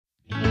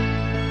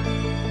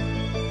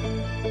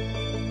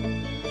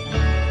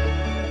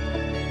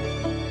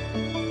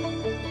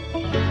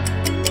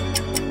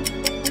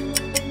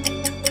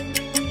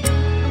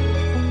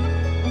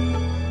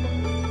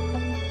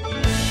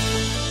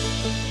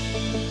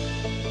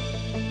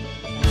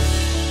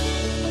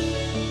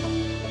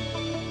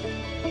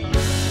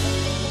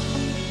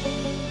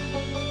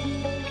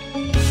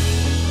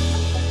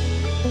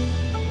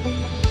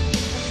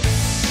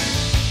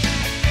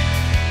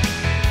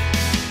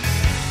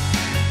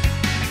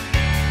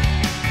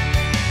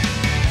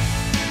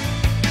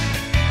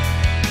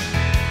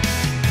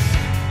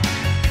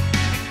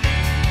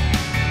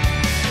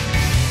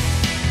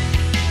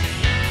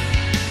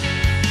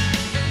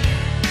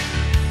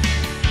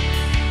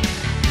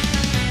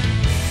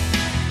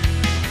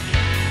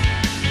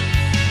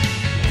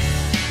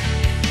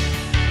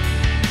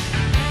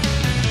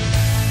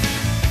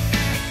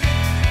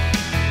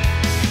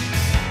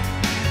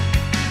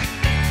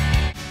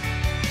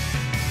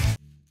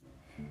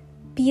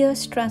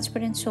Pears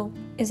Transparent Soap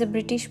is a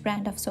British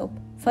brand of soap,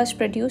 first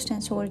produced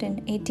and sold in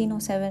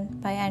 1807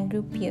 by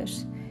Andrew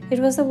Pears. It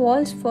was the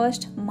world's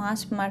first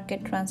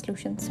mass-market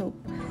translucent soap.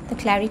 The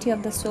clarity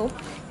of the soap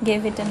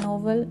gave it a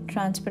novel,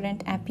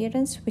 transparent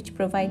appearance which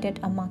provided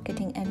a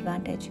marketing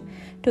advantage.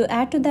 To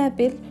add to the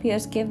appeal,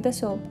 Pears gave the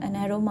soap an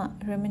aroma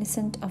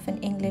reminiscent of an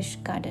English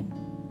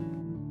garden.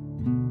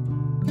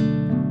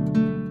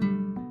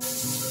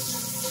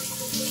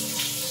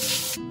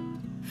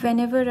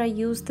 Whenever I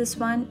use this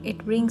one,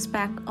 it brings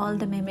back all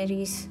the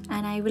memories,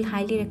 and I will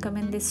highly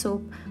recommend this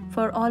soap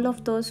for all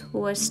of those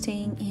who are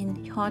staying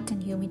in hot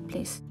and humid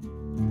place.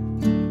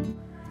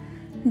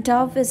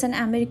 Dove is an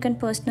American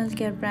personal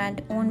care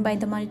brand owned by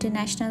the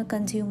multinational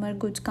consumer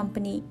goods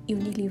company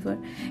Unilever.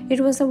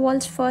 It was the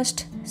world's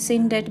first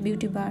scented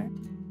beauty bar.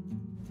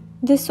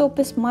 This soap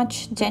is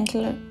much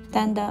gentler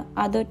than the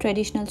other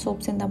traditional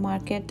soaps in the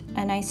market,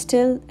 and I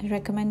still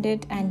recommend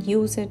it and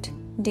use it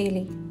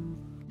daily.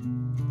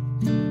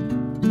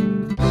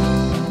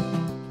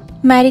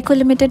 Marico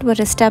Limited were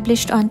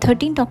established on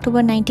 13th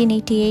October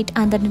 1988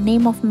 under the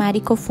name of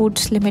Marico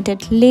Foods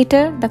Limited.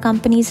 Later, the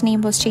company's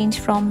name was changed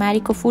from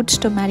Marico Foods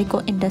to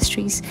Marico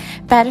Industries.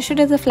 Parachute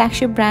is the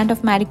flagship brand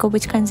of Marico,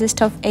 which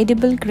consists of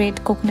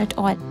edible-grade coconut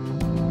oil.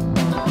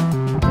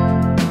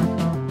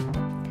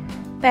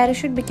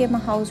 Parachute became a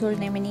household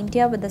name in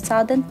India, with the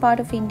southern part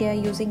of India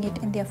using it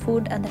in their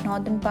food and the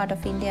northern part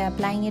of India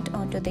applying it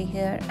onto their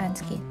hair and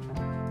skin.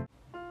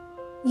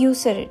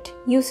 Eucerin.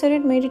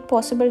 Eucerin made it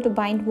possible to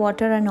bind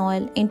water and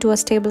oil into a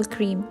stable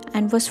cream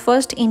and was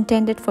first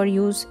intended for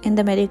use in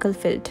the medical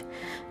field.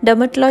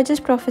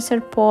 Dermatologist Professor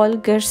Paul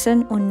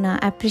Gerson Unna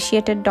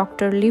appreciated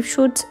Dr.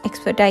 Lifshut's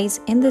expertise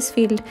in this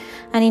field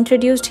and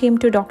introduced him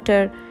to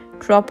Dr.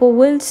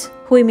 Tropowils,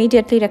 who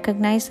immediately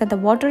recognized that the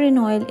water in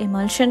oil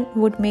emulsion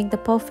would make the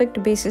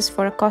perfect basis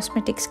for a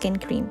cosmetic skin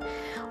cream.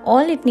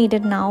 All it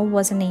needed now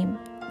was a name.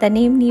 The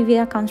name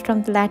Nivea comes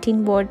from the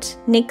Latin words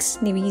nix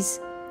nivis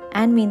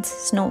and means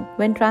snow.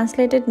 When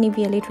translated,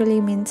 Nivea literally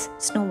means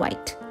Snow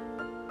White.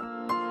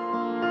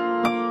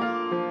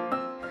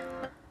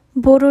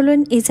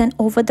 Borolon is an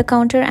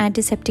over-the-counter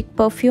antiseptic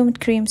perfume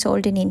cream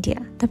sold in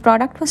India. The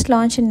product was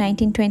launched in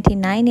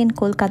 1929 in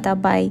Kolkata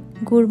by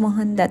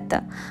Gurmohan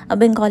Datta, a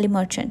Bengali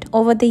merchant.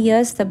 Over the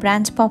years, the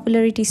brand's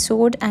popularity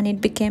soared and it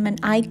became an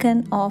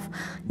icon of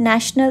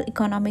national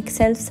economic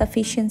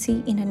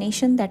self-sufficiency in a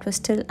nation that was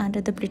still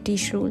under the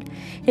British rule.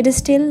 It is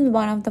still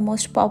one of the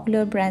most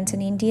popular brands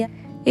in India.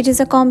 It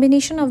is a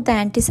combination of the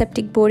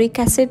antiseptic boric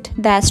acid,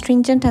 the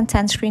astringent and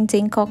sunscreen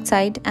zinc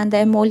oxide, and the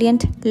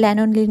emollient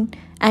lanolin,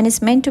 and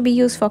is meant to be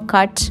used for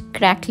cuts,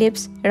 cracked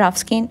lips, rough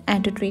skin,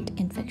 and to treat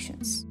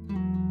infections.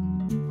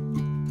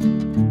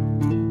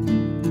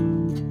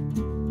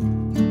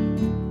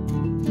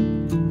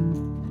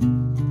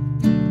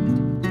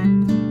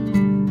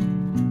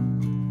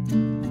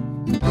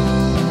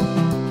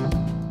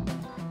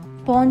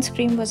 Pond's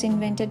cream was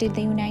invented in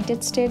the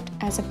United States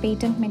as a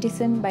patent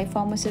medicine by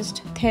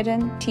pharmacist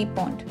Theron T.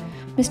 Pond.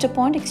 Mr.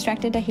 Pond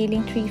extracted a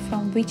healing tree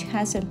from witch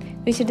hazel,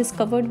 which he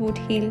discovered would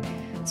heal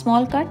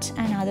small cuts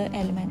and other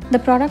ailments. The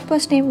product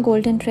was named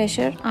Golden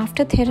Treasure.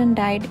 After Theron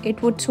died,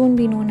 it would soon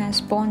be known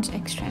as Pond's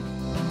extract.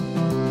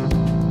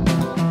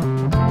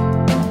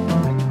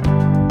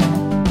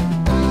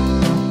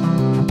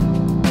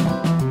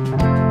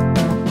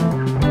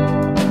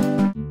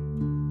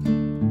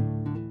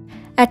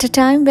 At a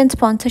time when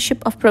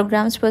sponsorship of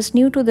programs was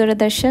new to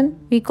Doordarshan,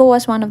 Vico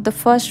was one of the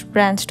first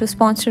brands to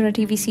sponsor a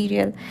TV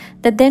serial.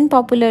 The then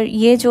popular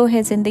Ye Jo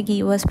Hai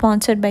Zindagi was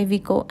sponsored by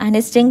Vico, and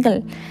its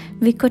jingle,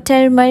 Vico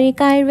Turmeric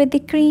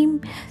Ayurvedic Cream,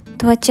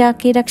 Twacha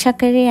Ki Raksha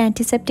Kare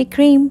Antiseptic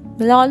Cream,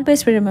 will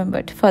always be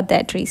remembered for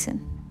that reason.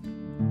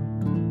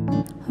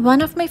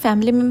 One of my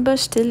family members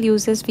still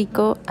uses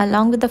Vico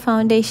along with the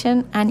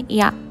foundation, and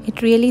yeah,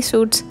 it really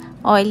suits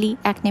oily,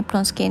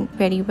 acne-prone skin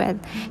very well,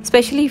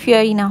 especially if you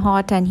are in a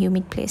hot and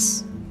humid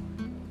place.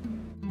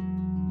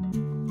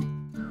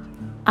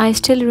 I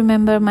still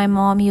remember my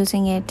mom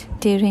using it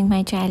during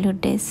my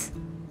childhood days.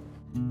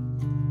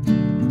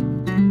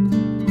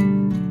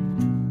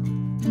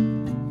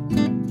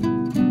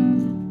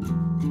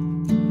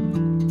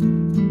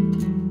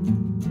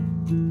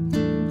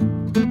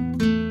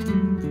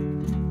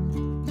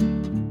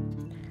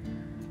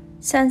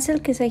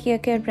 Sunsilk is a hair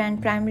care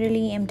brand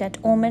primarily aimed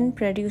at women,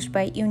 produced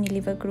by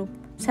Unilever Group.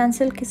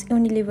 Sunsilk is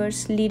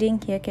Unilever's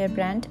leading hair care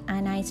brand,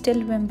 and I still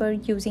remember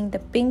using the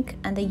pink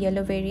and the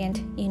yellow variant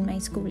in my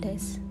school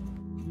days.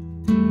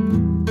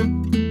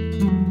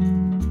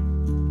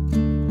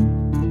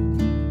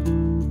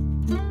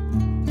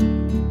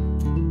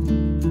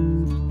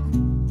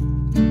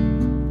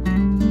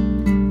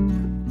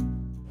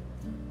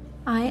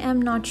 I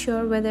am not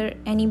sure whether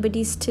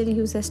anybody still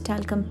uses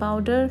talcum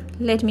powder.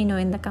 Let me know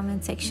in the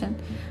comment section.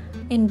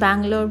 In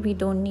Bangalore, we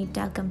don't need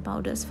talcum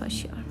powders for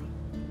sure.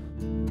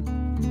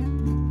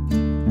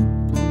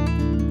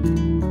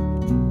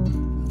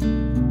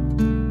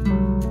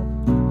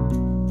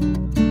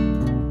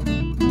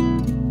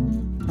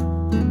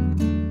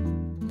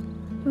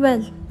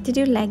 Well, did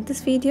you like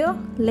this video?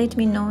 Let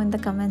me know in the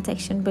comment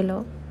section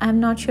below. I'm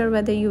not sure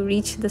whether you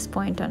reached this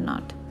point or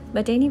not.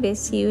 But anyway,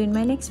 see you in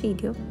my next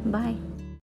video. Bye.